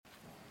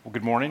Well,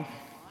 good morning.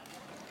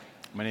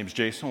 My name is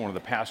Jason, one of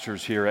the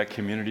pastors here at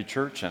Community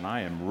Church, and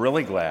I am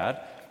really glad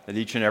that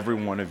each and every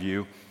one of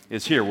you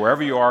is here.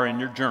 Wherever you are in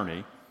your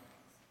journey,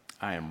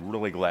 I am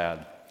really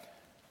glad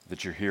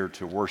that you're here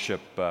to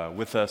worship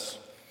with us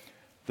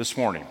this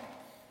morning.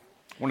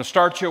 I want to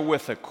start you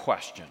with a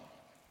question.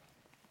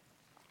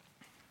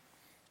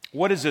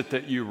 What is it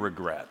that you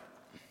regret?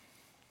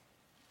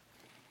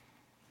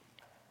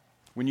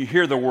 When you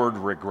hear the word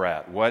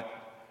regret,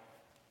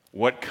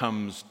 what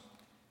comes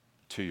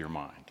to your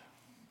mind?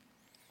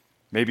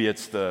 Maybe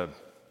it's the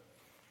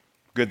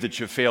good that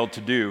you failed to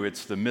do.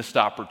 It's the missed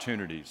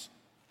opportunities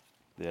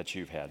that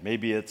you've had.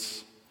 Maybe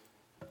it's,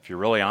 if you're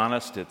really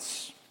honest,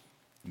 it's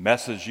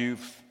messes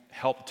you've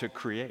helped to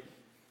create.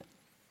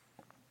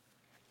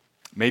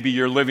 Maybe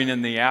you're living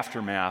in the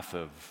aftermath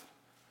of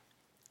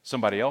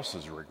somebody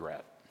else's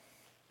regret.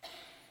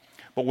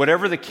 But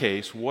whatever the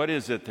case, what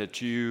is it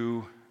that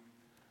you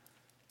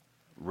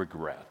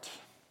regret?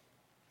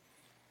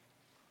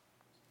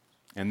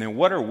 And then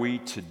what are we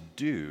to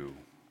do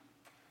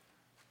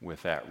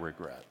with that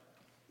regret?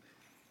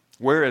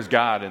 Where is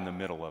God in the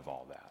middle of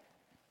all that?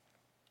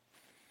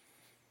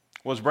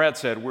 Well, as Brad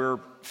said, we're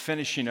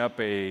finishing up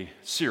a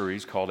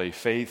series called A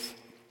Faith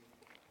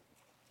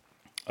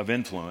of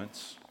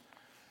Influence.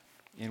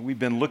 And we've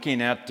been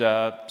looking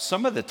at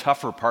some of the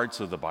tougher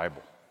parts of the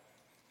Bible.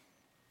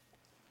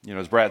 You know,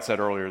 as Brad said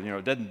earlier,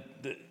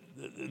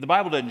 the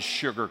Bible doesn't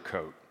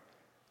sugarcoat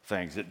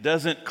things. It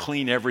doesn't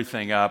clean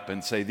everything up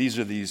and say, these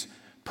are these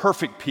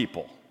perfect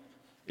people.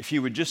 If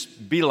you would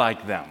just be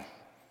like them,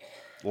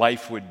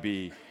 life would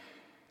be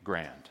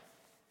grand.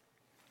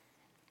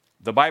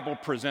 The Bible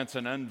presents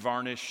an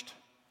unvarnished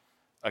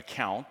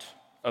account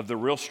of the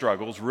real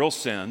struggles, real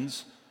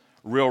sins,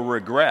 real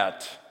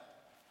regret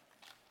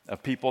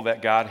of people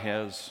that God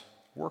has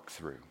worked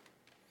through.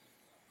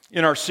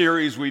 In our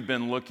series, we've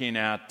been looking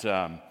at,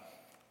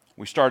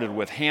 we started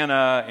with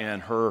Hannah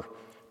and her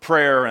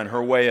prayer and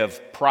her way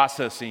of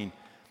processing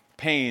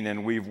pain,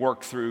 and we've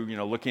worked through,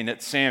 looking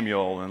at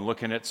Samuel and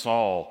looking at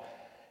Saul,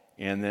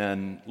 and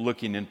then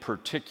looking in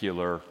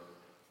particular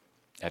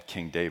at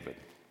King David.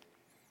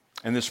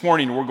 And this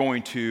morning we're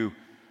going to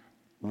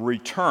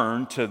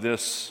return to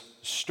this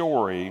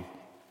story,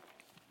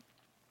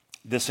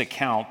 this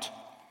account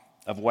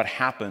of what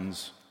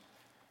happens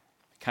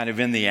kind of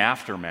in the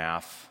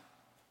aftermath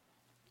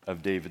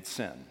of David's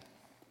sin.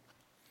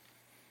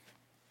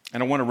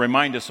 And I want to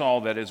remind us all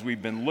that as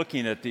we've been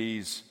looking at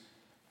these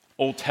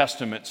Old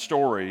Testament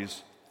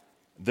stories,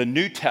 the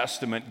New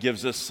Testament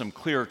gives us some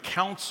clear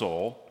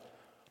counsel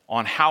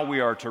on how we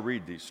are to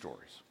read these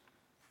stories.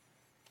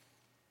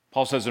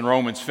 Paul says in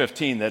Romans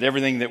 15 that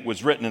everything that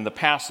was written in the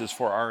past is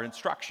for our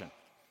instruction,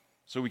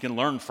 so we can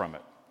learn from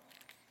it.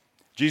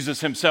 Jesus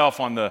himself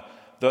on the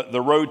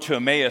road to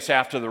Emmaus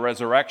after the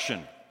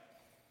resurrection,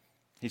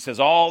 he says,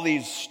 all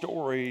these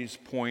stories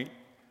point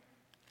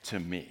to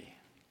me.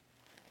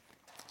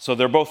 So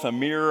they're both a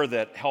mirror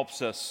that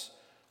helps us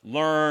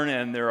learn,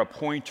 and they're a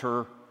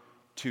pointer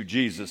to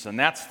Jesus. And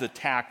that's the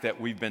tack that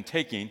we've been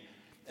taking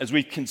as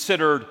we've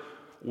considered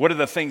what are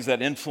the things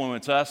that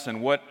influence us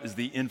and what is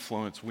the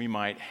influence we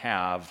might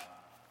have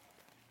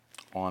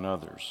on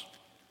others.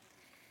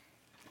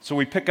 So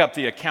we pick up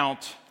the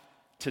account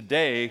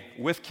today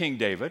with King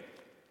David.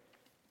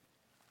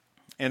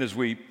 And as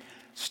we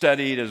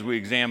studied, as we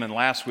examined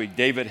last week,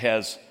 David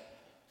has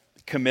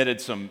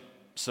committed some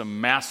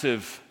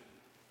massive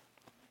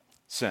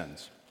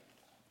sins.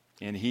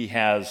 And he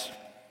has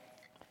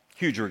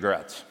huge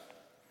regrets.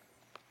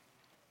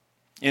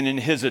 And in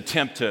his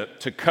attempt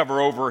to cover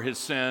over his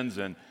sins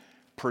and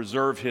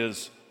preserve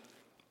his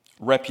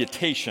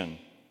reputation,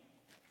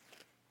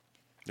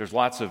 there's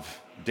lots of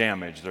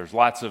damage, there's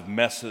lots of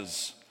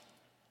messes.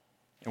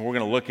 And we're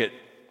going to look at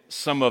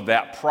some of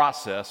that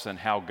process and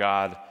how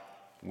God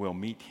will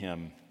meet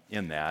him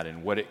in that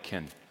and what it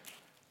can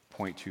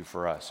point to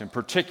for us. In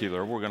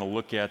particular, we're going to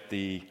look at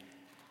the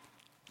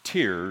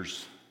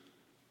tears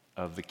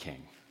of the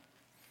King.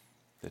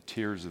 The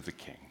tears of the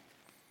King.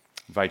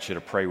 I invite you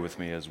to pray with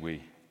me as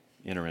we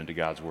enter into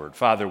God's Word.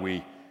 Father,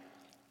 we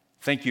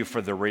thank you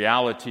for the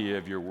reality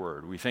of your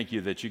Word. We thank you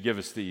that you give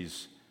us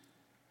these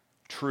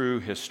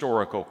true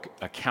historical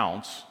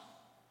accounts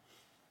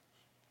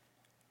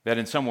that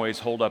in some ways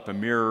hold up a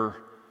mirror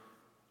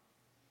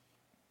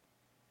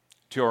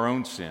to our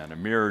own sin, a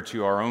mirror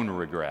to our own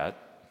regret,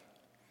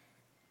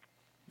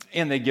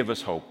 and they give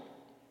us hope.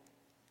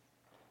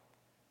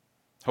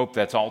 Hope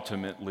that's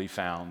ultimately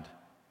found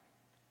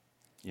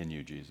in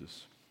you,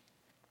 Jesus.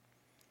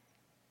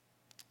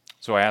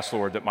 So I ask,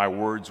 Lord, that my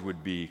words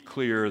would be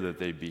clear, that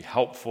they'd be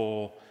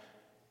helpful,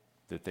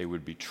 that they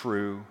would be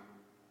true,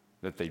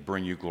 that they'd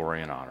bring you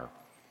glory and honor.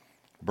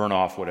 Burn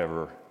off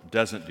whatever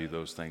doesn't do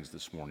those things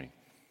this morning.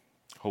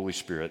 Holy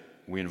Spirit,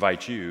 we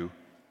invite you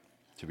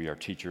to be our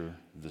teacher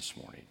this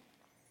morning.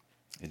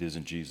 It is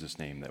in Jesus'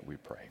 name that we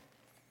pray.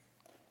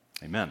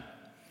 Amen.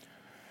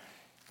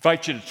 I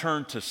invite you to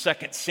turn to 2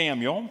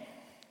 Samuel,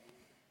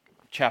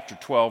 chapter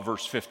 12,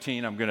 verse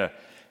 15. I'm going to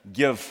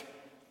give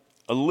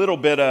a little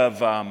bit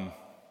of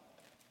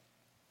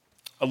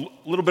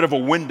little bit of a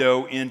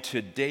window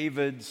into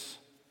David's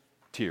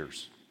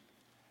tears.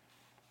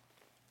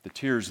 The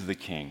tears of the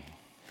king.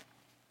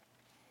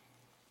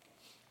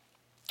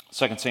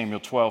 2 Samuel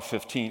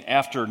 12:15.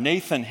 After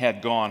Nathan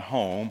had gone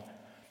home,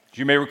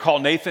 you may recall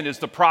Nathan is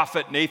the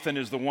prophet. Nathan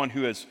is the one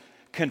who has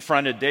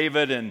confronted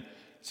David and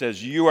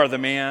says, "You are the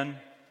man."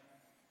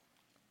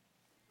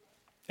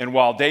 And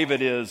while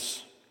David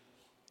is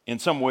in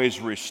some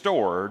ways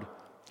restored,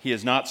 he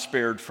is not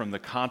spared from the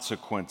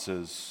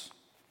consequences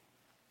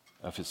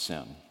of his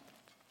sin.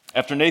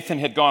 After Nathan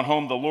had gone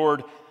home, the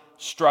Lord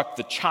struck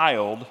the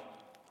child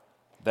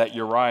that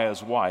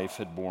Uriah's wife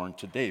had borne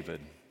to David,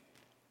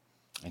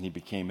 and he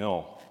became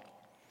ill.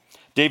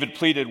 David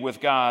pleaded with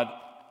God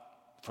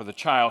for the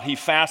child. He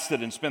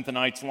fasted and spent the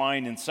nights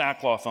lying in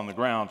sackcloth on the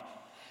ground.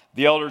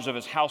 The elders of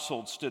his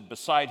household stood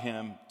beside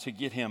him to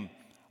get him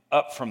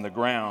up from the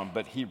ground,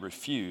 but he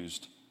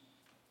refused,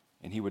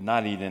 and he would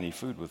not eat any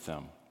food with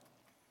them.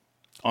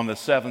 On the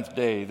seventh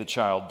day, the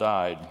child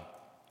died.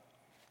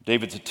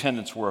 David's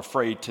attendants were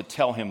afraid to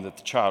tell him that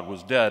the child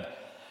was dead,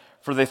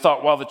 for they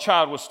thought while the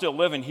child was still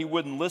living, he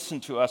wouldn't listen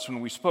to us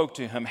when we spoke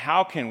to him.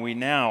 How can we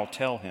now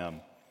tell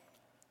him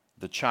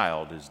the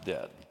child is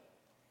dead?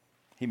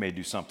 He may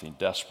do something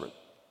desperate.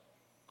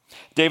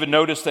 David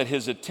noticed that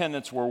his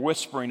attendants were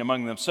whispering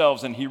among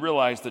themselves, and he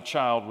realized the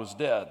child was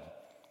dead.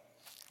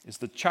 "Is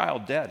the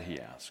child dead?" he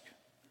asked.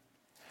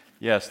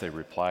 "Yes," they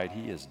replied,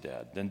 "he is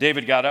dead." Then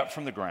David got up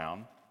from the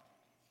ground.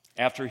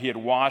 After he had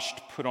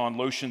washed, put on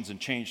lotions, and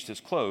changed his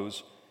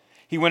clothes,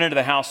 he went into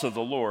the house of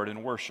the Lord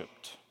and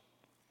worshiped.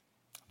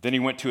 Then he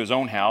went to his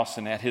own house,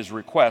 and at his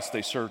request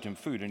they served him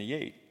food, and he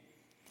ate.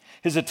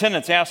 His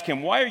attendants asked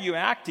him, "Why are you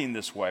acting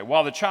this way?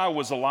 While the child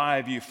was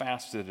alive, you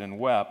fasted and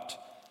wept,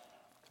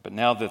 but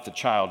now that the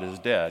child is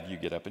dead, you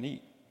get up and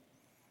eat."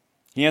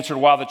 He answered,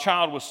 "While the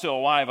child was still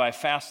alive, I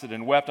fasted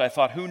and wept. I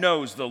thought, who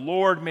knows, the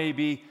Lord may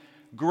be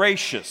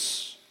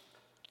gracious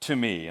to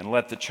me and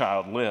let the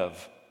child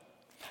live.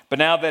 But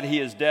now that he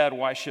is dead,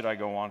 why should I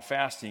go on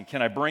fasting?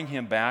 Can I bring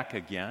him back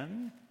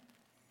again?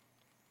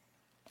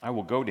 I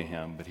will go to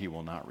him, but he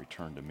will not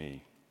return to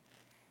me."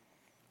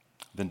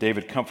 Then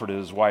David comforted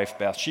his wife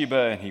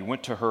Bathsheba, and he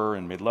went to her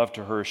and made love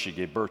to her. She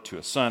gave birth to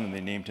a son, and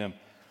they named him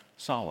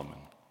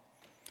Solomon.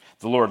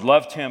 The Lord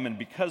loved him, and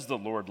because the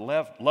Lord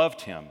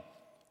loved him,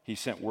 he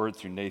sent word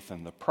through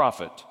Nathan the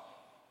prophet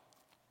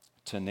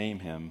to name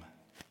him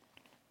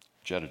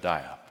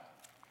Jedediah.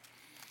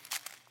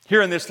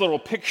 Here in this little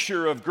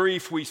picture of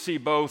grief, we see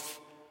both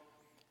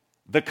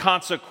the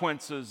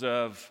consequences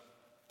of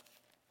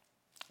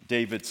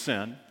David's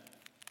sin,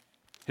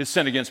 his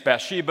sin against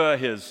Bathsheba,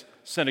 his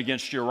sin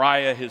against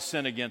Uriah, his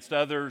sin against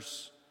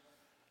others.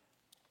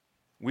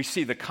 We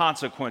see the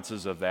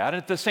consequences of that.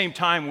 At the same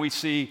time, we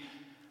see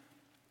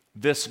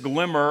this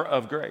glimmer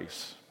of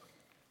grace.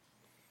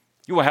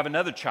 You will have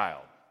another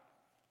child,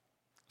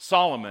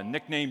 Solomon,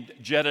 nicknamed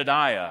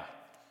Jedediah.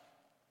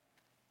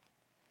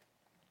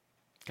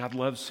 God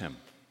loves him.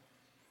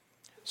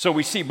 So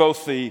we see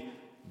both the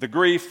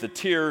grief, the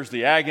tears,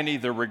 the agony,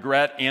 the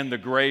regret, and the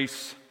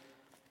grace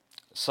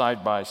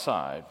side by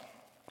side.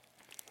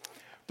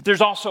 But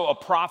there's also a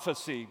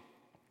prophecy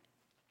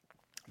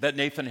that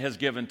Nathan has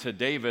given to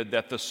David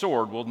that the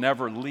sword will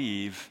never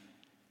leave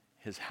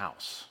his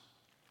house.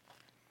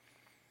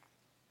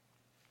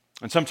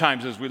 And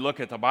sometimes as we look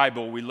at the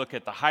Bible, we look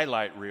at the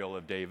highlight reel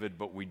of David,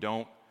 but we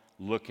don't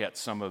look at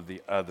some of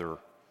the other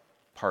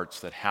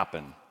parts that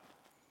happen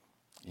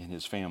in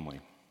his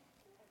family.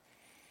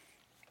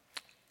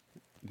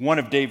 One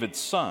of David's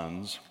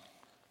sons,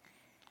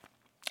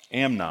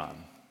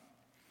 Amnon,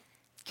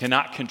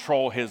 cannot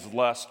control his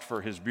lust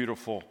for his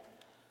beautiful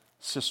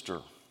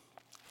sister,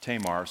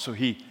 Tamar, so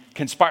he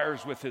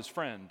conspires with his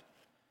friend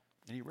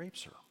and he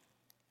rapes her.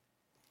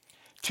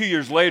 2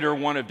 years later,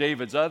 one of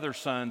David's other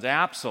sons,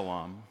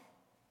 Absalom,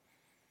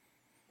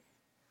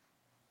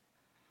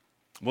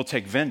 will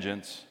take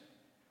vengeance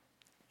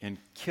and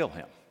kill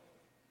him,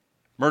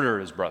 murder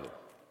his brother.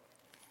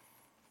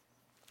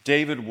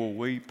 David will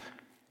weep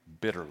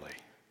bitterly.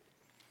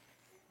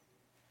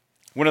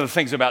 One of the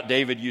things about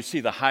David, you see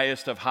the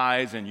highest of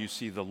highs and you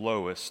see the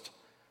lowest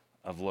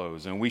of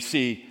lows. And we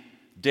see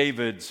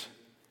David's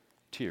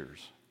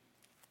tears.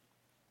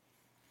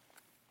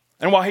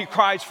 And while he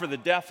cries for the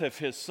death of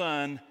his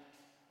son,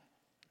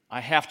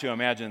 I have to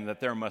imagine that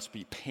there must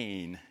be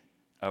pain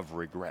of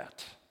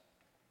regret.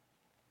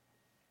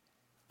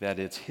 That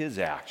it's his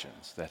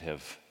actions that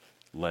have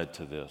led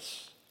to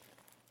this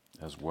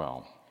as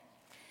well.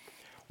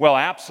 Well,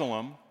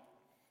 Absalom,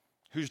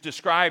 who's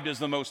described as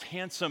the most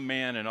handsome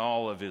man in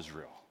all of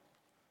Israel,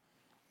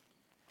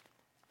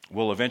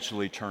 will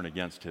eventually turn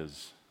against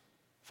his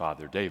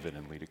father David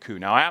and lead a coup.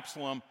 Now,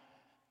 Absalom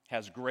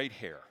has great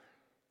hair.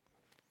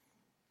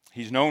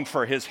 He's known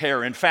for his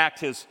hair. In fact,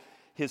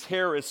 his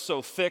hair is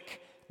so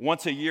thick,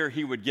 once a year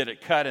he would get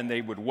it cut and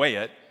they would weigh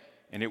it,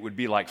 and it would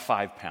be like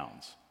 5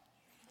 pounds.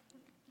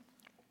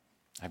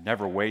 I've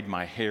never weighed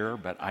my hair,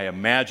 but I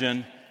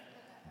imagine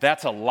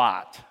that's a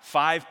lot.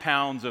 5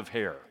 pounds of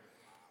hair.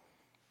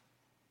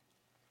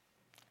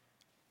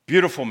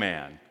 Beautiful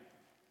man,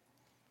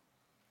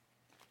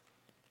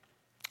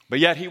 But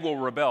yet he will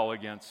rebel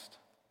against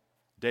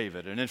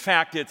David. And in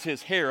fact, it's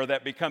his hair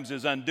that becomes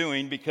his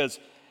undoing, because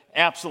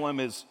Absalom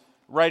is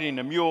riding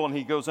a mule and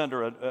he goes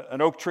under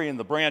an oak tree and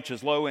the branch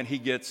is low and he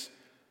gets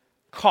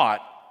caught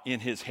in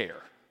his hair.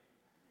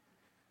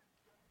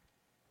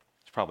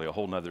 It's probably a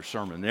whole nother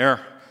sermon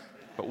there,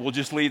 but we'll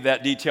just leave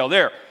that detail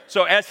there.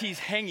 So as he's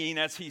hanging,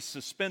 as he's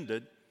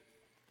suspended,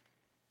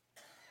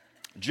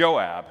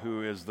 Joab,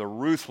 who is the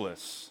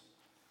ruthless,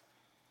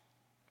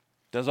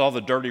 does all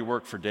the dirty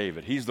work for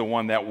David. He's the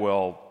one that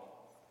will.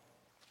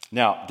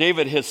 Now,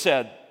 David has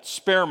said,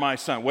 spare my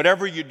son.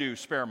 Whatever you do,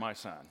 spare my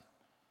son.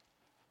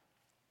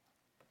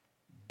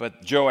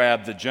 But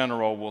Joab, the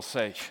general, will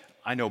say,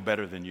 I know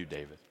better than you,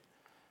 David.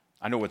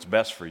 I know what's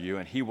best for you.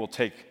 And he will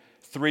take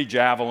 3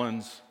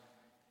 javelins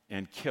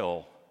and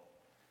kill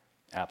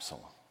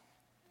Absalom.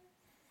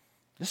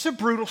 This is a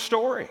brutal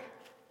story,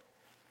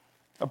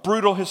 a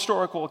brutal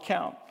historical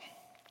account.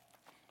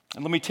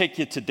 And let me take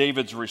you to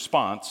David's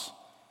response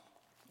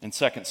in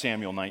 2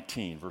 Samuel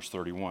 19, verse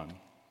 31.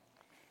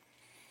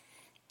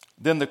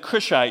 Then the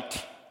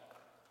Cushite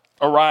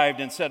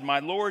arrived and said, my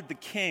lord the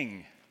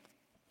king,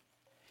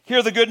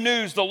 hear the good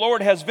news. The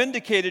Lord has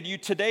vindicated you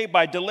today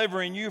by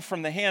delivering you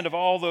from the hand of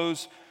all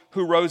those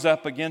who rose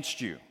up against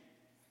you.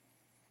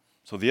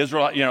 So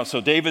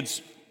so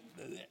David's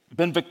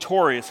been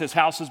victorious. His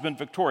house has been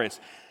victorious.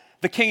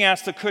 The king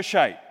asked the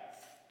Cushite,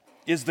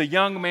 is the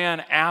young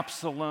man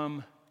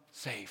Absalom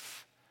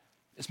safe?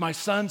 Is my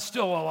son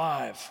still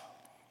alive?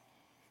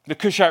 The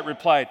Cushite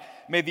replied,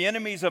 may the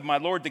enemies of my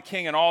lord the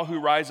king and all who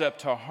rise up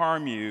to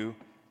harm you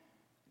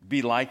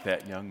be like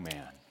that young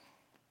man.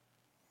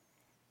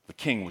 The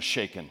king was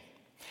shaken.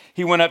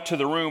 He went up to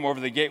the room over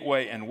the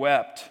gateway and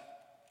wept.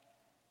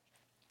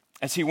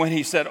 As he went,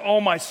 he said,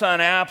 oh, my son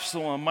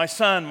Absalom, my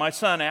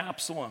son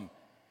Absalom,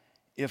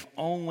 if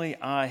only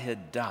I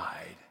had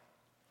died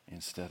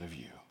instead of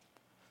you.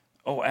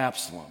 Oh,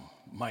 Absalom,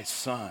 my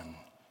son,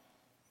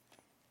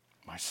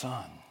 my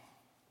son.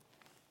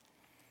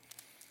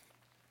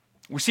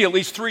 We see at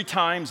least 3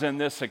 times in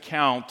this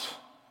account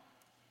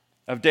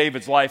of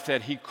David's life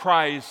that he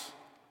cries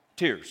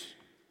tears.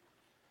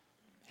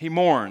 He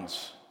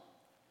mourns.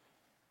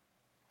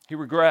 He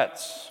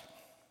regrets.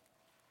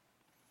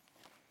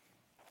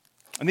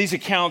 And these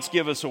accounts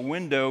give us a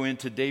window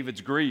into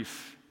David's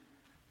grief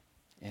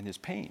and his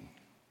pain.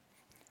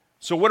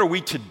 So what are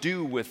we to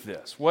do with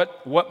this?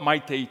 What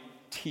might they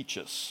teach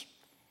us?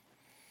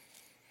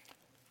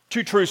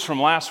 2 truths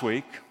from last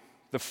week.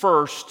 The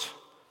first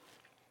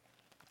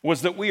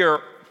was that we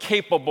are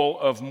capable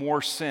of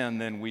more sin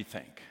than we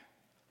think.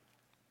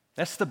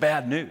 That's the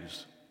bad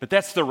news. But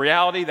that's the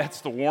reality,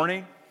 that's the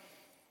warning.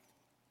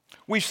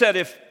 We said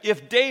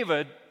if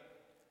David,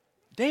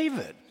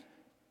 the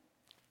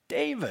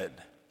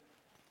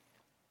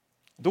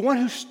one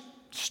who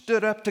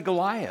stood up to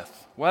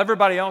Goliath, while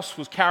everybody else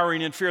was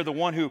cowering in fear, the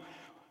one who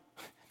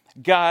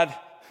God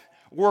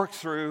worked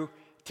through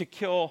to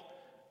kill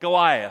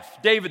Goliath.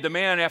 David, the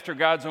man after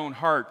God's own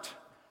heart.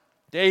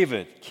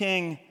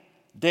 King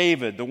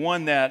David, the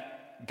one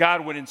that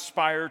God would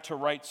inspire to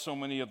write so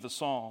many of the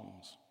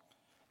Psalms.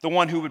 The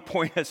one who would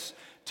point us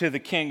to the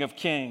King of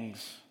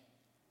Kings.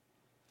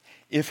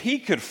 If he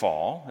could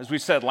fall, as we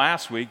said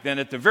last week, then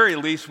at the very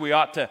least we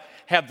ought to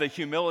have the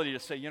humility to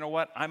say, you know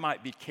what, I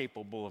might be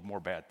capable of more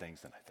bad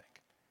things than I think.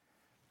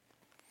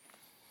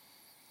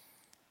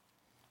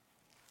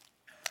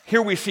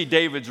 Here we see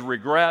David's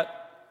regret.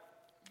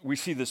 We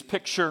see this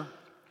picture.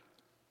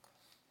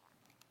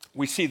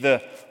 We see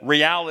the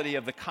reality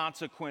of the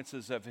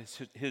consequences of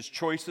his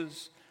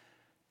choices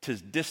to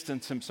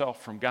distance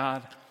himself from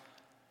God.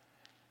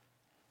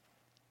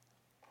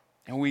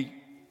 And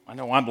I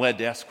know I'm led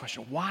to ask the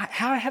question, why?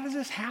 How does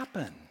this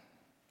happen?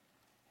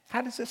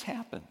 How does this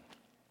happen?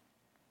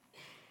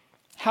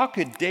 How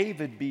could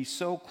David be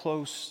so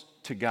close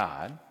to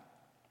God,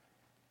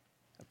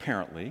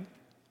 apparently,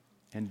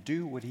 and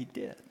do what he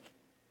did?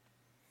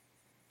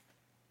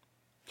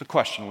 It's a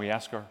question we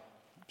ask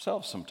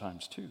ourselves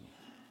sometimes too.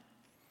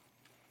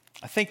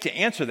 I think to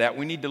answer that,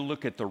 we need to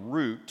look at the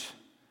root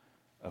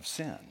of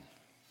sin.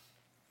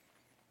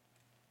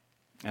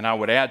 And I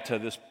would add to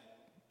this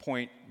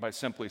point by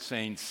simply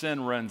saying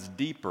sin runs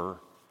deeper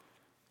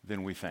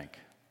than we think.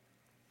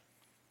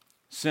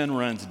 Sin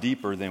runs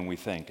deeper than we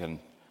think. And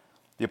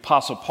the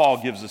Apostle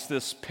Paul gives us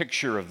this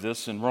picture of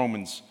this in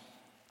Romans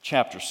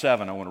chapter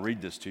 7. I want to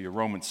read this to you.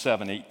 Romans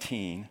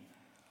 7:18.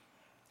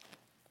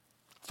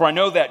 For I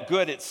know that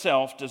good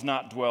itself does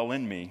not dwell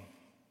in me.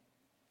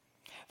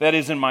 That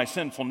is in my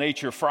sinful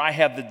nature. For I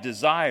have the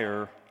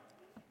desire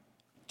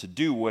to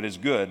do what is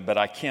good, but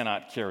I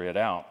cannot carry it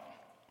out.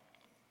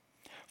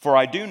 For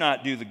I do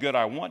not do the good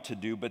I want to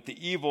do, but the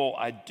evil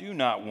I do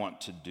not want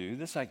to do,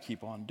 this I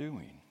keep on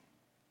doing.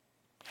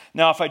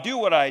 Now, if I do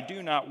what I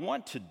do not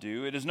want to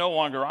do, it is no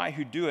longer I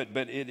who do it,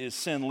 but it is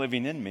sin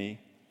living in me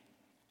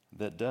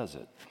that does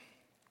it.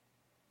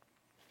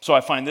 So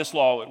I find this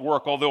law at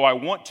work. Although I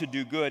want to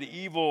do good,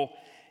 evil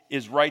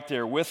is right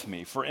there with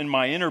me. For in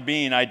my inner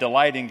being I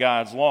delight in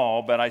God's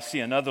law, but I see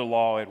another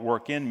law at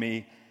work in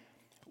me,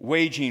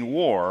 waging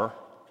war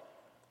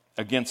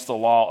against the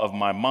law of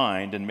my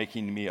mind and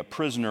making me a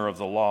prisoner of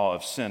the law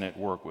of sin at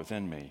work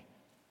within me.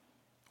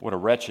 What a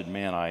wretched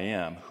man I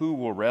am. Who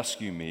will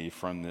rescue me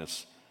from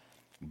this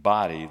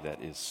body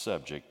that is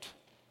subject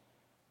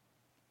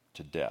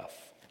to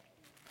death?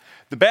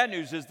 The bad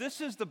news is this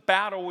is the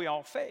battle we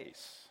all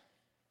face.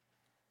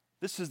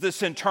 This is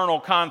this internal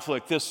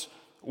conflict, this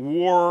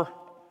war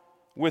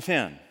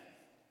within.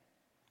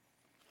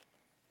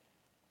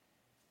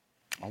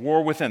 A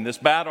war within, this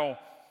battle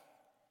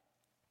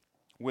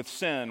with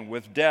sin,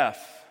 with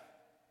death,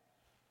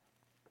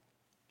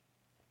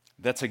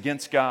 that's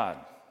against God,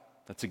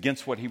 that's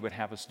against what He would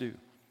have us do.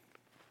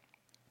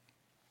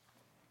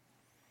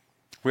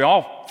 We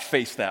all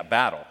face that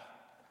battle.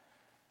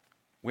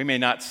 We may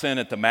not sin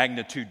at the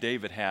magnitude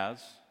David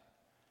has,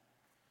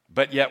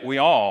 but yet we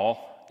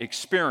all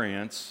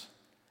experience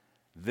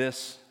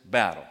this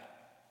battle.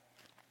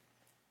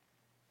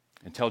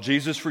 Until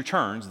Jesus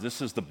returns,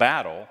 this is the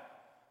battle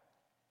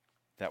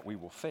that we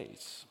will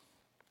face.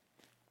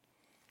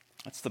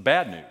 That's the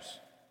bad news.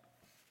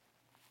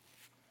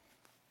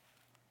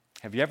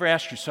 Have you ever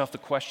asked yourself the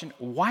question,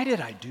 why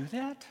did I do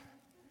that?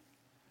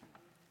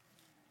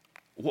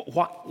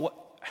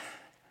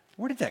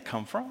 Where did that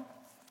come from?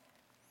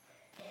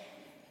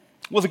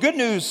 Well, the good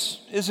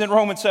news is in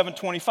Romans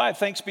 7:25,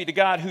 thanks be to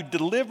God who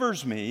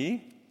delivers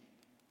me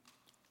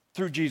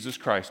through Jesus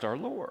Christ our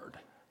Lord.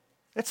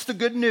 It's the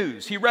good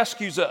news. He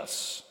rescues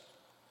us.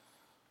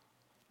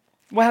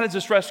 Well, how does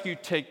this rescue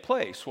take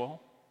place?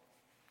 Well,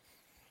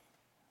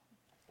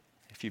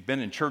 if you've been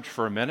in church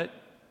for a minute,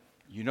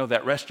 you know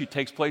that rescue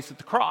takes place at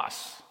the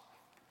cross.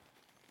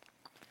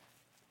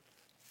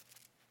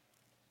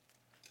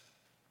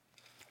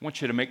 I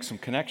want you to make some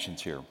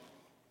connections here.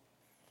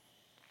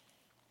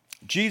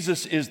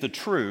 Jesus is the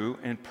true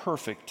and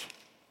perfect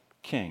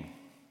king.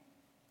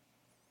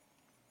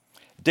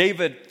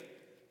 David,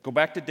 go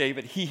back to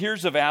David, he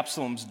hears of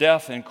Absalom's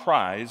death and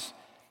cries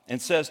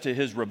and says to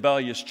his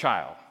rebellious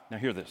child, now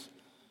hear this,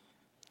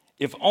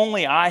 if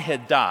only I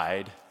had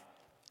died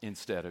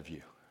instead of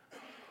you.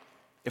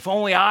 If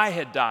only I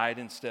had died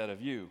instead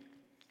of you.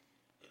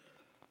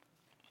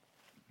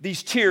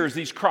 These tears,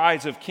 these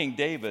cries of King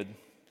David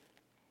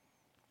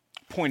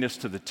point us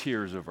to the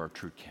tears of our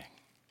true king.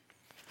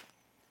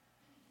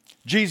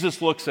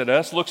 Jesus looks at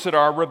us, looks at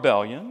our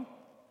rebellion,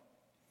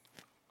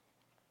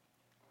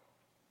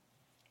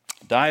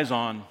 dies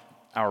on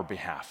our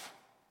behalf,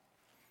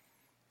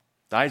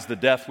 dies the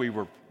death we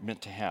were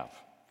meant to have.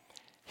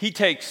 He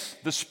takes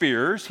the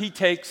spears, he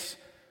takes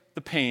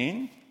the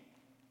pain.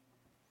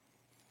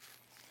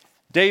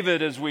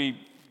 David, as we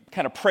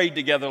kind of prayed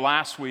together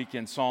last week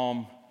in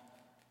Psalm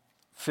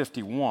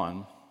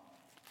 51,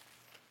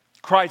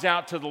 cries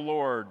out to the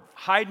Lord,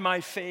 hide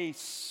my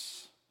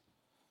face,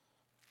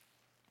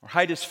 or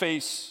hide his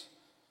face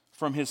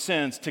from his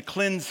sins, to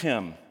cleanse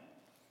him,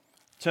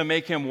 to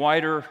make him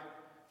whiter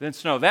than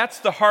snow. That's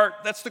the heart,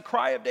 that's the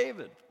cry of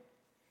David.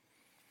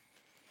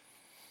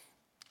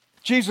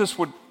 Jesus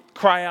would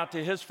cry out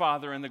to his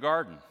Father in the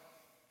garden,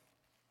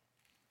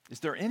 is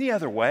there any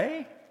other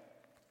way?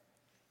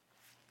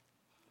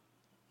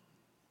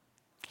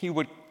 He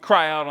would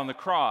cry out on the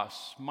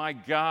cross, my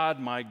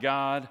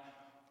God,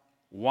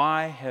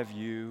 why have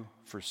you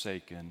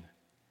forsaken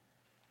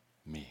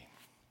me?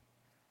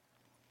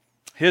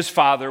 His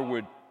Father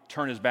would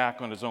turn his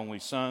back on his only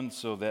Son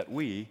so that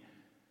we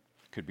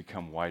could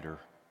become whiter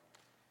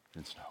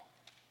than snow.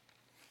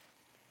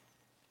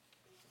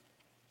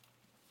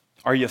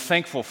 Are you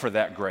thankful for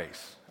that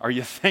grace? Are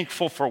you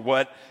thankful for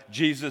what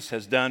Jesus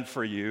has done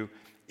for you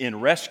in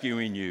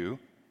rescuing you,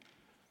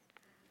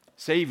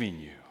 saving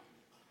you?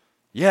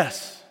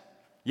 Yes,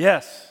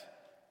 yes,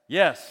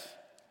 yes.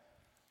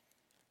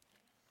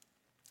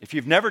 If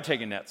you've never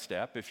taken that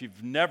step, if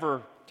you've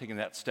never taken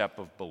that step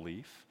of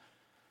belief,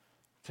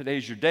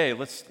 today's your day.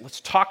 Let's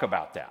talk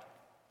about that.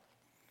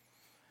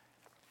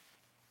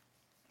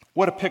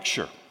 What a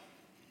picture.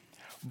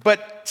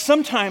 But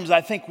sometimes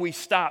I think we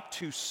stop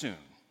too soon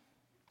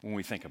when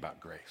we think about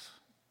grace.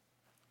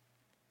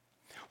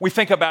 We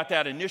think about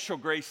that initial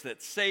grace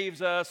that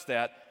saves us,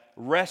 that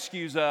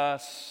rescues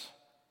us.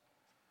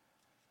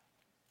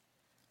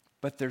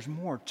 But there's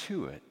more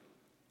to it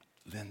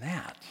than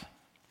that.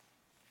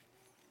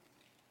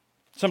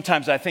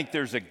 Sometimes I think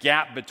there's a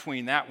gap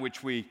between that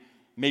which we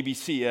maybe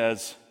see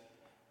as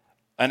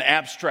an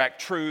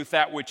abstract truth,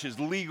 that which is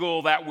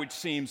legal, that which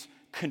seems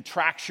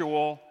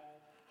contractual.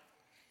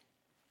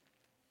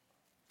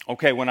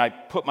 Okay, when I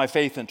put my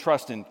faith and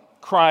trust in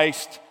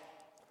Christ,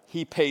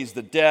 He pays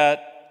the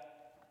debt,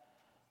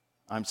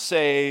 I'm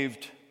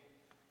saved.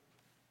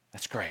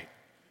 That's great.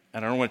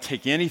 And I don't want to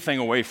take anything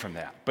away from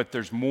that, but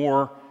there's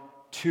more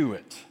to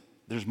it.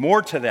 There's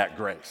more to that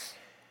grace.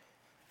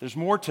 There's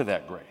more to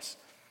that grace.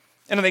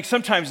 And I think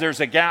sometimes there's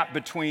a gap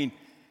between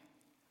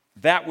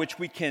that which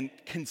we can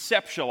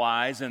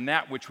conceptualize and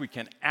that which we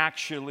can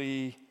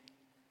actually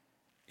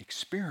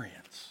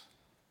experience,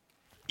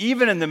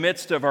 even in the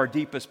midst of our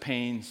deepest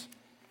pains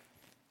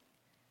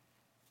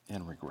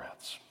and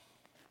regrets.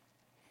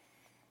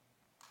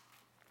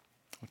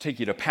 I'll take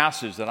you to a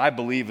passage that I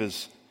believe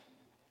is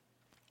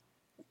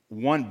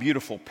one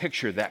beautiful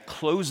picture that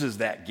closes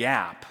that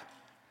gap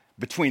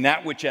between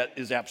that which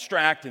is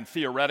abstract and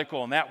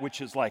theoretical and that which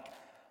is like,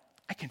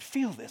 I can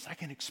feel this, I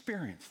can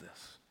experience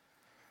this.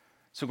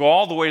 So go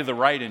all the way to the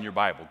right in your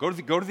Bible. Go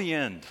to the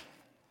end.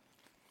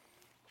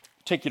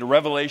 Take you to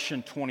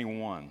Revelation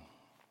 21.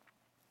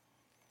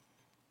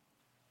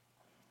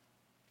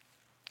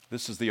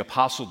 This is the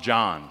Apostle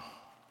John.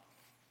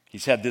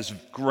 He's had this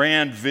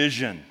grand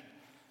vision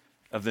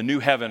of the new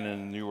heaven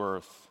and the new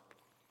earth.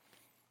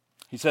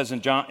 He says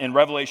in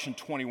Revelation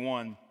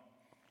 21,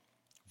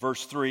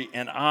 verse 3,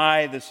 "And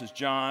I," this is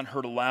John,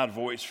 "heard a loud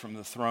voice from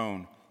the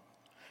throne,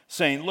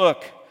 saying,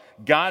 'Look,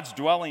 God's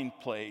dwelling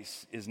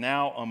place is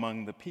now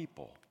among the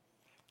people,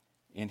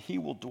 and he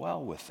will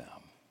dwell with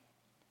them.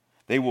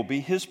 They will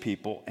be his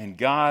people, and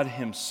God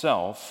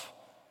himself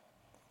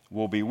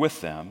will be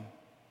with them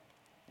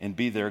and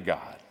be their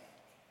God.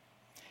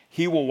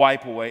 He will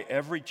wipe away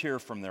every tear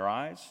from their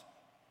eyes.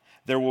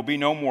 There will be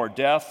no more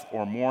death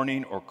or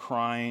mourning or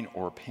crying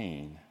or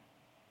pain,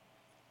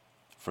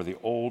 for the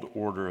old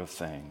order of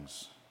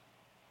things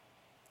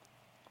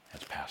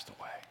has passed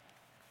away.'"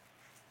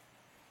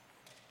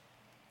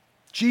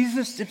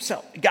 Jesus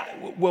himself,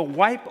 God, will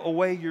wipe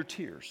away your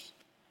tears.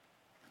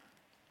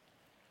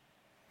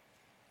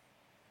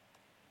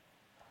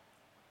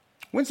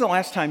 When's the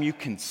last time you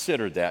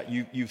considered that?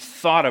 You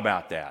thought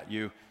about that?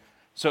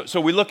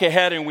 So we look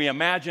ahead and we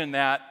imagine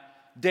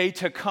that day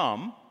to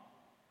come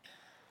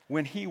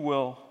when he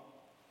will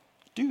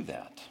do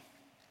that.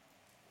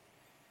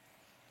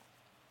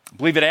 I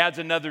believe it adds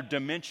another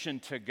dimension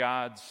to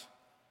God's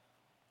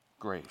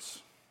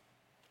grace.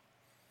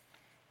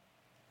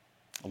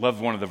 I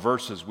love one of the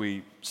verses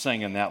we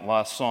sang in that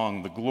last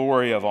song, "The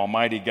glory of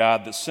Almighty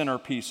God, the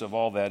centerpiece of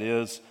all that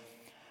is,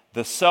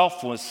 the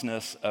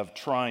selflessness of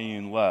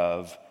triune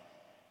love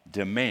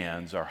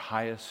demands our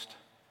highest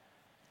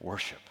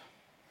worship."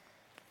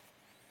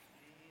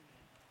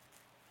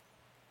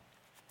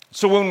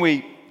 So when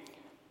we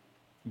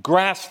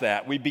grasp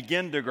that, we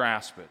begin to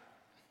grasp it.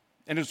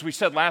 And as we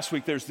said last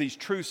week, there's these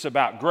truths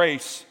about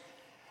grace,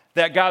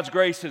 that God's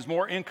grace is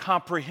more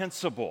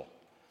incomprehensible.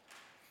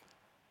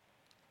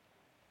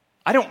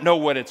 I don't know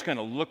what it's going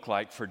to look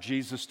like for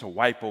Jesus to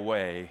wipe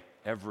away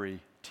every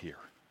tear.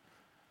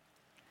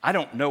 I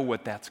don't know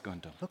what that's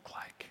going to look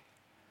like.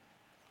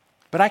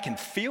 But I can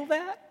feel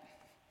that.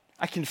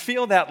 I can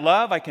feel that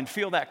love. I can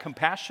feel that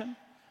compassion.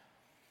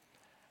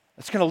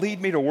 It's going to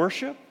lead me to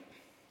worship.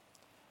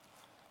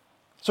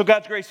 So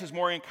God's grace is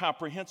more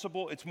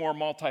incomprehensible, it's more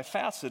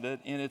multifaceted,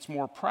 and it's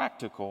more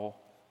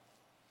practical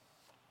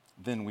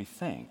than we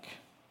think.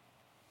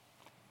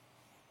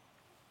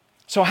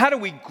 So how do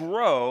we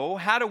grow?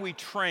 How do we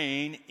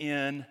train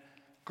in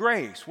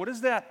grace? What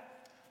does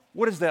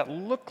that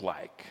look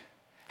like?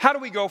 How do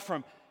we go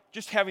from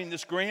just having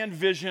this grand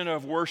vision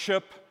of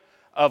worship,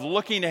 of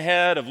looking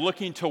ahead, of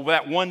looking to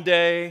that one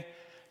day,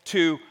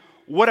 to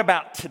what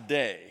about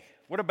today?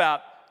 What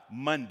about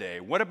Monday?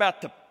 What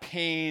about the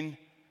pain?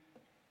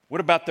 What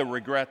about the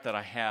regret that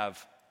I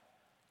have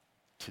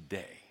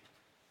today?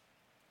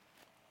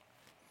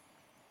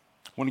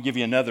 I want to give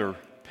you another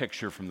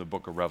picture from the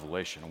book of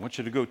Revelation. I want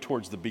you to go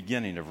towards the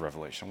beginning of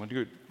Revelation. I want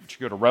you to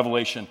go to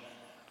Revelation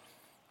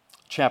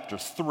chapter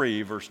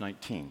 3, verse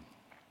 19.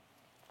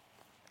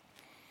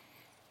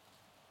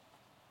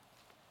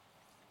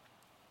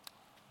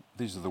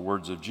 These are the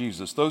words of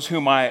Jesus. "Those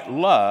whom I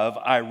love,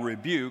 I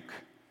rebuke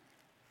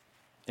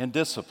and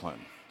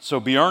discipline.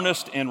 So be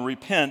earnest and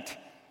repent.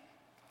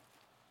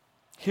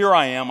 Here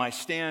I am, I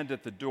stand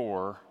at the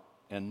door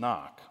and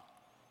knock.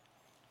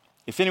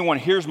 If anyone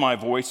hears my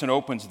voice and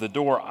opens the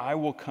door, I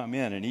will come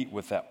in and eat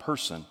with that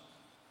person,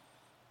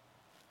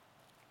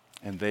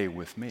 and they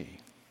with me."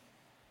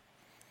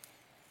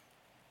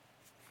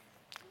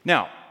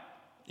 Now,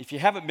 if you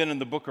haven't been in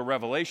the book of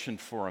Revelation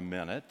for a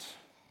minute,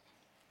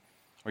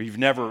 or you've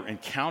never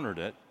encountered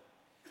it,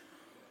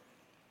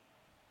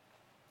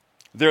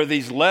 there are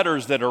these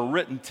letters that are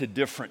written to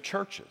different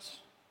churches.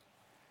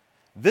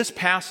 This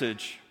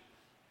passage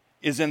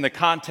is in the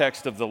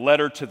context of the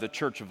letter to the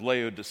church of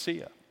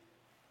Laodicea,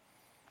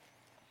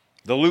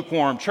 the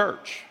lukewarm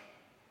church.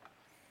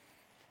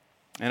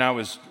 And I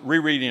was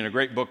rereading a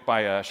great book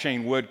by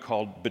Shane Wood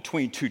called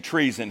Between Two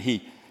Trees, and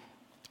he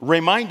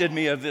reminded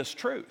me of this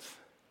truth.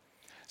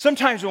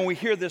 Sometimes when we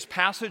hear this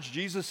passage,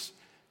 Jesus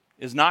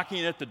is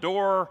knocking at the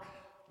door,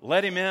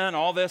 let him in,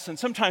 all this, and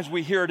sometimes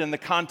we hear it in the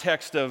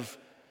context of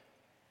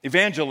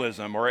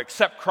evangelism or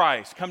accept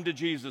Christ, come to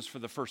Jesus for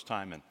the first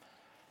time. And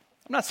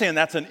I'm not saying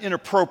that's an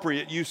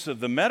inappropriate use of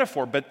the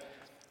metaphor, but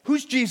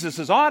who's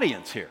Jesus'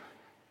 audience here?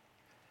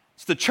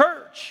 It's the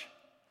church.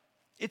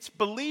 It's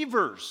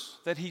believers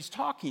that he's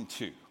talking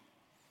to.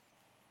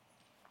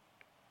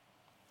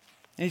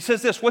 And he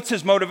says this, what's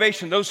his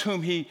motivation? Those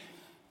whom he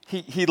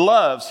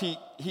loves, he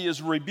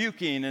is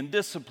rebuking and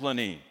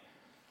disciplining.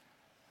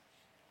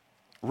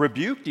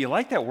 Rebuke, do you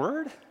like that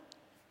word?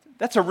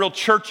 That's a real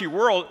churchy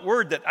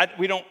word that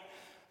we don't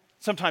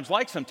sometimes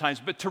like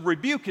sometimes, but to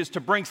rebuke is to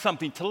bring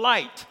something to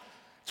light.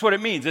 That's what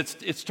it means.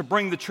 It's to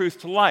bring the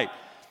truth to light.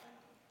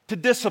 To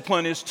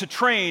discipline is to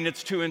train,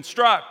 it's to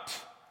instruct.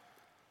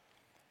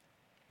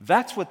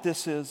 That's what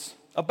this is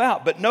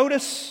about. But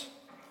notice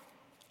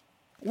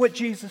what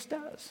Jesus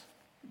does.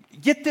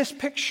 Get this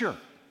picture.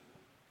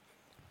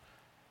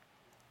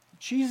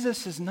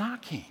 Jesus is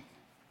knocking.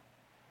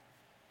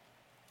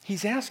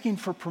 He's asking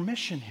for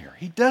permission here.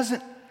 He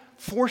doesn't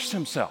force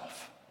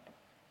himself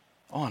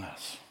on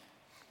us.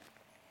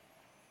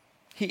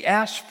 He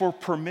asks for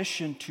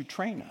permission to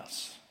train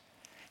us.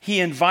 He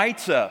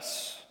invites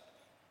us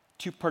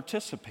to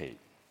participate.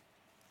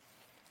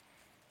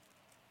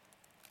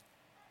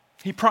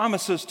 He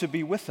promises to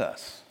be with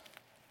us.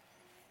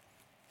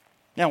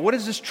 Now, what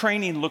does this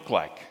training look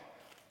like? I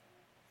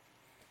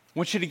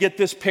want you to get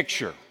this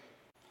picture.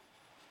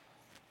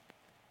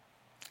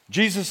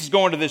 Jesus is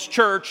going to this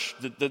church.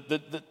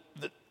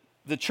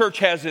 The church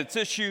has its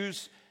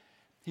issues.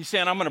 He's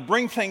saying, I'm going to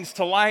bring things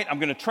to light. I'm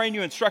going to train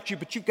you, instruct you,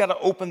 but you've got to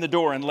open the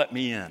door and let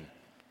me in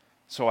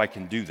so I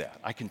can do that.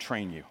 I can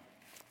train you.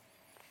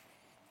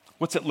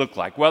 What's it look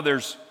like? Well,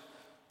 there's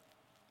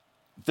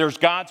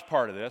God's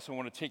part of this. I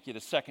want to take you to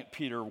 2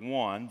 Peter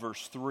 1,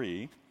 verse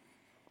 3.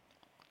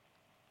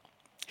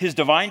 His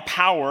divine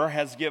power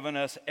has given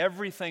us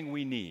everything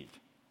we need.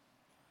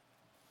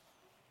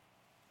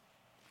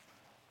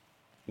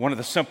 One of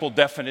the simple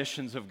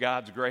definitions of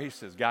God's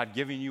grace is God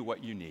giving you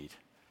what you need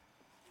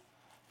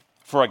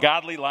for a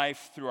godly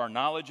life through our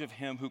knowledge of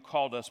Him who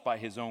called us by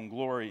His own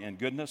glory and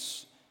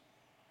goodness.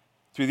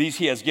 Through these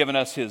He has given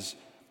us His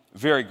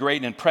very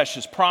great and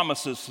precious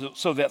promises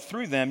so that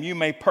through them you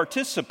may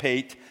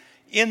participate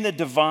in the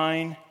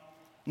divine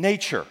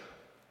nature.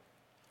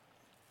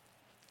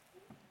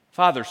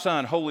 Father,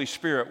 Son, Holy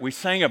Spirit, we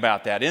sang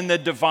about that. In the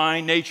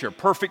divine nature,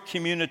 perfect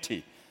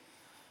community,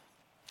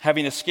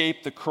 having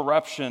escaped the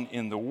corruption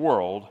in the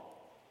world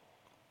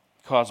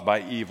caused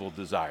by evil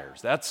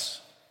desires.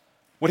 That's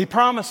what He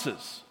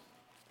promises.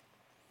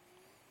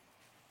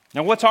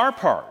 Now, what's our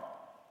part?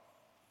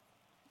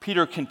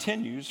 Peter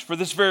continues, for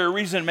this very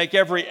reason, make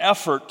every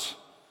effort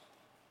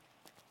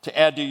to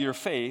add to your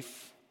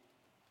faith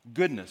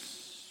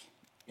goodness,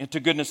 into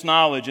goodness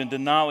knowledge, and to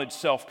knowledge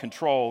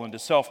self-control, and to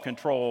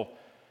self-control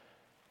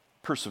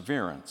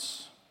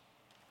perseverance,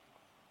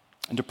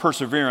 and to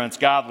perseverance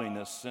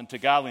godliness, and to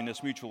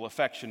godliness mutual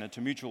affection, and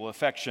to mutual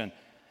affection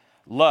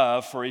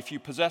love. For if you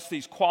possess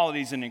these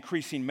qualities in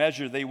increasing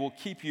measure, they will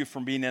keep you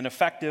from being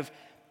ineffective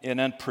and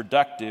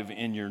unproductive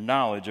in your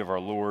knowledge of our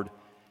Lord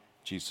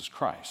Jesus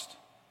Christ.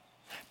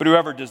 But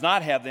whoever does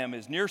not have them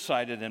is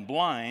nearsighted and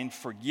blind,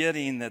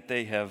 forgetting that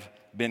they have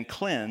been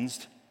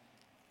cleansed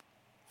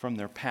from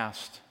their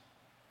past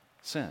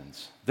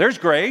sins. There's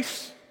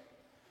grace.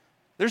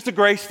 There's the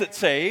grace that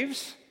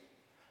saves.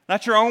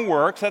 Not your own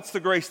works, that's the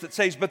grace that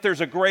saves, but there's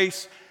a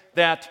grace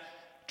that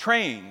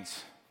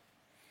trains.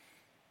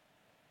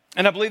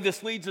 And I believe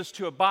this leads us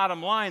to a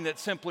bottom line that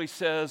simply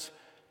says,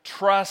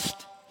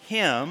 trust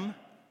Him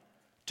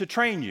to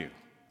train you.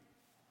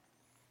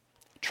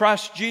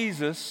 Trust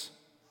Jesus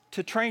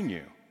to train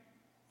you.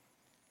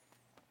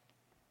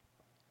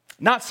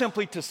 Not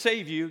simply to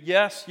save you,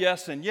 yes,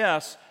 yes, and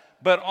yes,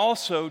 but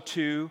also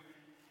to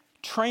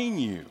train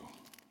you.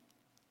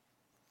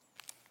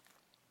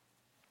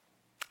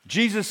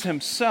 Jesus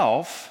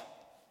Himself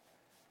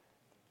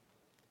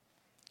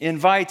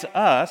invites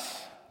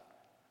us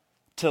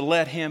to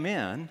let Him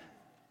in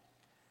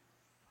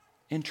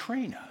and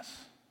train us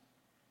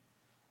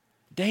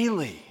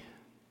daily,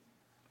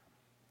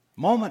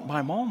 moment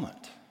by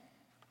moment.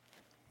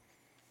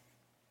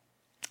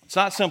 It's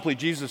not simply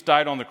Jesus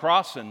died on the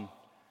cross and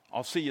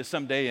I'll see you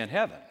someday in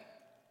heaven.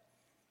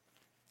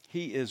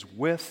 He is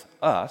with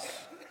us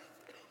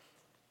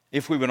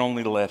if we would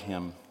only let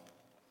Him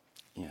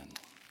in.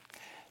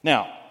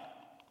 Now,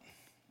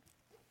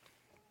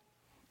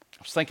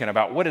 I was thinking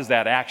about what does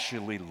that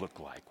actually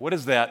look like? What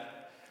does that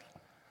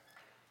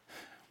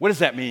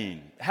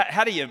mean?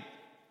 How do you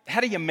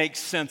make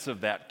sense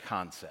of that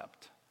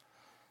concept?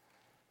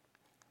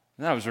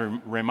 And I was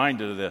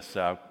reminded of this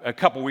a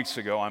couple weeks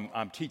ago.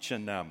 I'm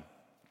teaching a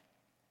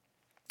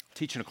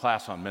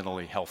class on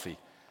mentally healthy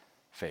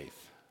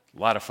faith. A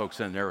lot of folks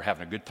in there are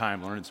having a good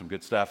time learning some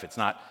good stuff. It's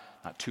not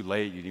too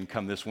late. You didn't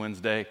come this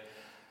Wednesday.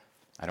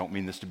 I don't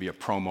mean this to be a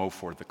promo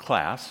for the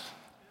class,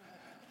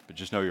 but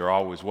just know you're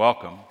always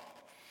welcome.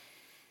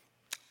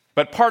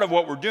 But part of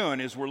what we're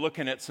doing is we're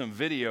looking at some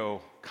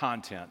video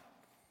content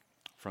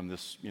from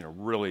this,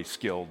 really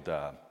skilled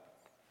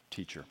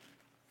teacher.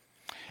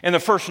 And the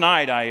first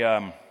night,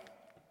 I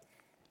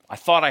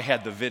thought I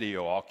had the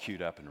video all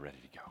queued up and ready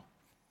to go.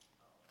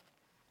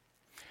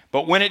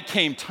 But when it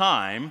came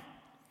time,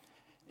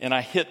 and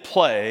I hit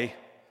play,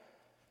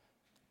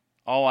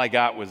 all I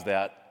got was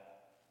that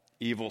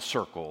evil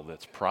circle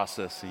that's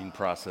processing.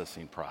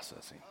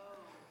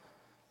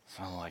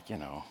 So I'm like, you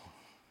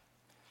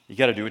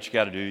got to do what you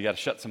got to do. You got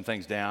to shut some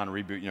things down,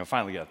 reboot,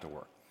 finally get it to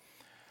work.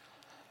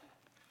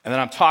 And then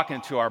I'm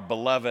talking to our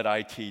beloved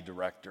IT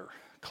director,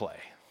 Clay,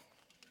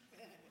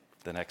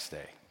 the next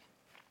day.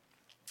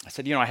 I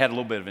said, I had a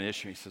little bit of an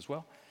issue. He says,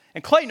 well,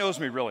 and Clay knows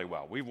me really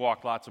well. We've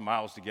walked lots of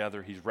miles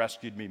together. He's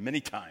rescued me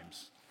many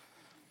times.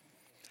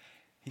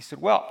 He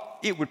said, well,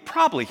 it would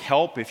probably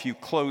help if you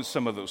closed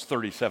some of those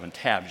 37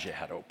 tabs you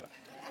had open.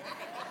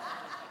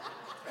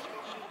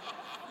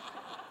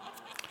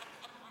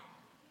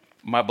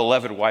 My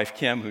beloved wife,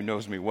 Kim, who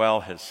knows me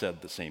well, has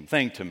said the same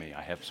thing to me.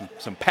 I have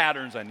some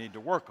patterns I need to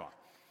work on.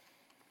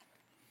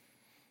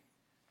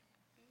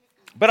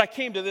 But I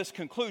came to this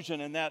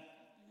conclusion in that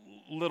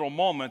little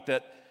moment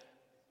that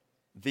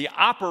the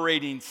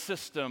operating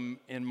system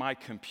in my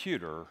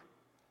computer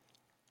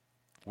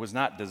was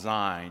not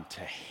designed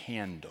to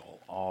handle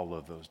all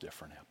of those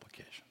different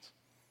applications.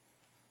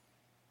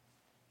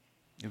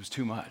 It was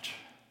too much.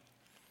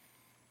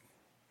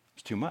 It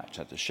was too much.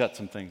 I had to shut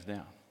some things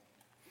down.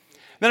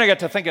 Then I got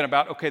to thinking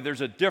about, okay, there's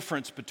a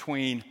difference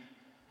between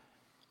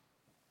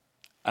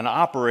an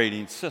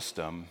operating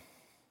system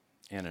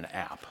and an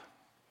app.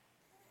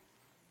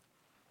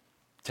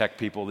 Tech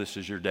people, this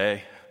is your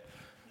day.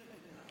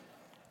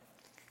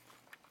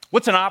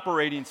 What's an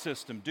operating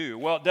system do?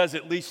 Well, it does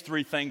at least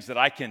three things that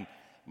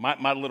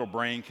my little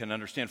brain can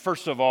understand.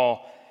 First of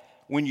all,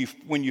 when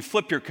you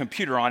flip your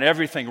computer on,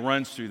 everything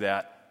runs through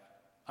that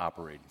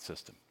operating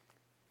system.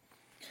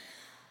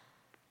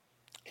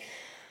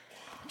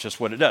 Just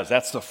what it does.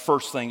 That's the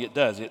first thing it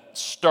does. It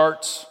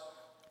starts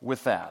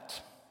with that.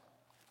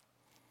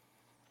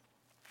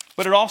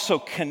 But it also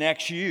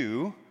connects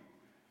you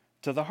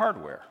to the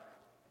hardware.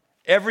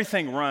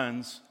 Everything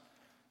runs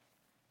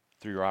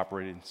through your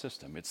operating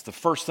system. It's the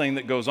first thing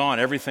that goes on.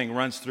 Everything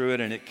runs through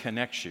it and it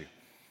connects you.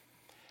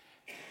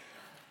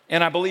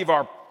 And I believe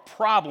our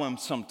problem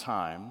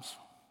sometimes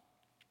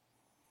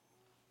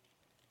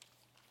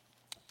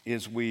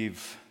is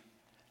we've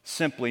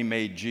simply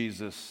made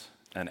Jesus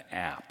an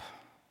app,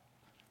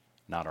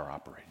 not our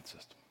operating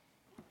system.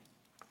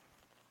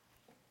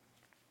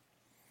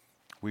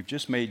 We've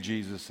just made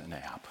Jesus an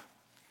app.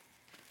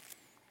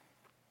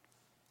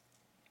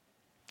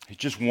 He's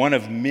just one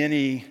of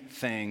many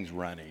things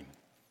running.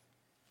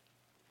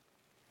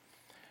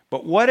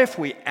 But what if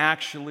we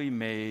actually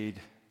made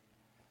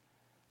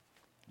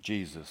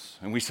Jesus,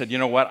 and we said, you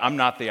know what, I'm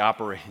not the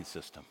operating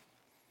system.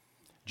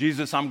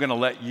 Jesus, I'm going to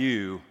let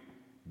you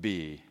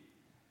be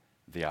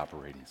the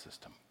operating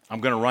system.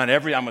 I'm going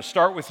to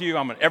start with you,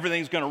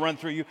 everything's going to run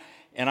through you,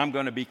 and I'm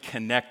going to be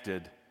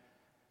connected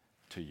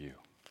to you.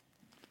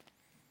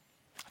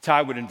 That's how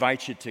I would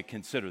invite you to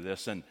consider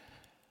this. And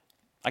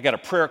I got a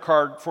prayer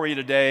card for you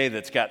today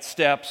that's got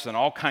steps and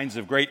all kinds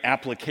of great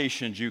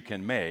applications you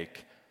can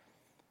make.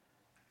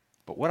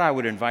 But what I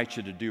would invite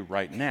you to do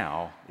right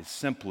now is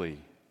simply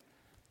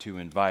to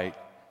invite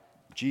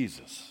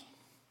Jesus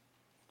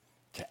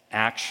to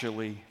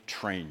actually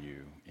train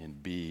you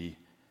and be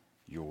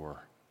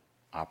your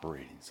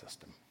operating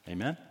system.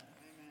 Amen?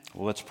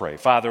 Well, let's pray.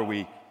 Father,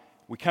 we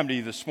come to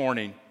you this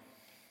morning,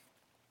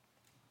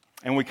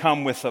 and we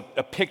come with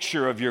a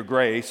picture of your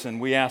grace,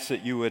 and we ask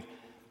that you would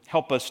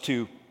help us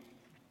to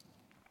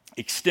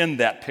extend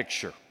that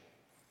picture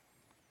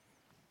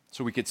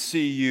so we could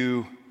see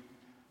you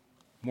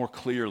more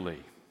clearly,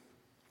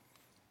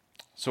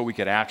 so we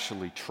could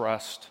actually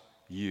trust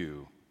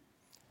you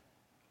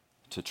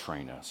to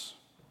train us.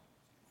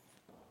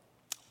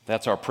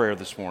 That's our prayer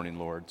this morning,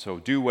 Lord. So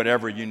do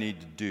whatever you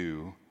need to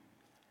do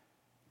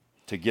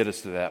to get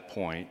us to that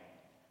point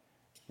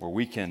where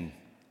we can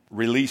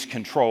release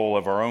control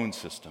of our own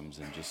systems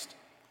and just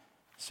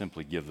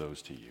simply give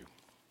those to you.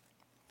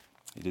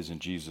 It is in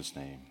Jesus'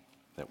 name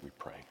that we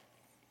pray.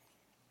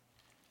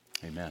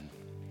 Amen.